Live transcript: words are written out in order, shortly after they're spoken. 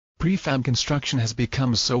Prefab construction has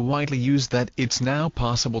become so widely used that it's now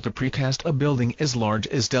possible to precast a building as large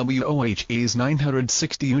as WOHA's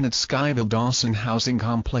 960-unit Skyville Dawson housing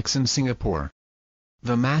complex in Singapore.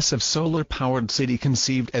 The massive solar-powered city,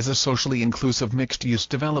 conceived as a socially inclusive mixed-use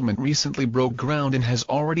development, recently broke ground and has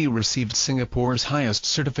already received Singapore's highest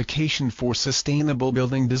certification for sustainable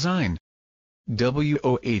building design.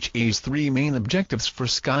 WOHA's three main objectives for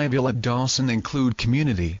Skyville at Dawson include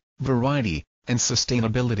community, variety, and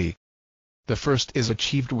sustainability. The first is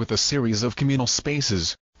achieved with a series of communal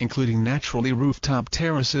spaces, including naturally rooftop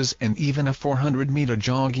terraces and even a 400-meter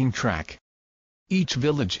jogging track. Each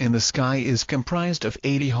village in the sky is comprised of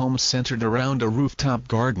 80 homes centered around a rooftop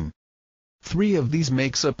garden. 3 of these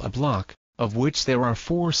makes up a block, of which there are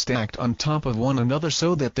 4 stacked on top of one another,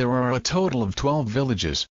 so that there are a total of 12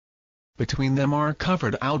 villages. Between them are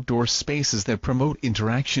covered outdoor spaces that promote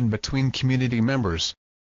interaction between community members.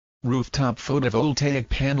 Rooftop photovoltaic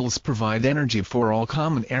panels provide energy for all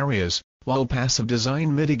common areas, while passive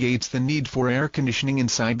design mitigates the need for air conditioning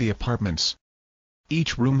inside the apartments.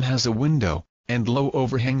 Each room has a window, and low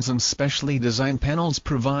overhangs and specially designed panels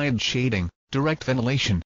provide shading, direct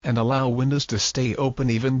ventilation, and allow windows to stay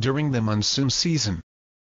open even during the monsoon season.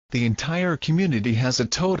 The entire community has a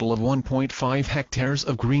total of 1.5 hectares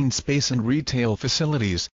of green space, and retail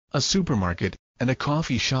facilities, a supermarket, and a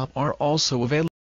coffee shop are also available.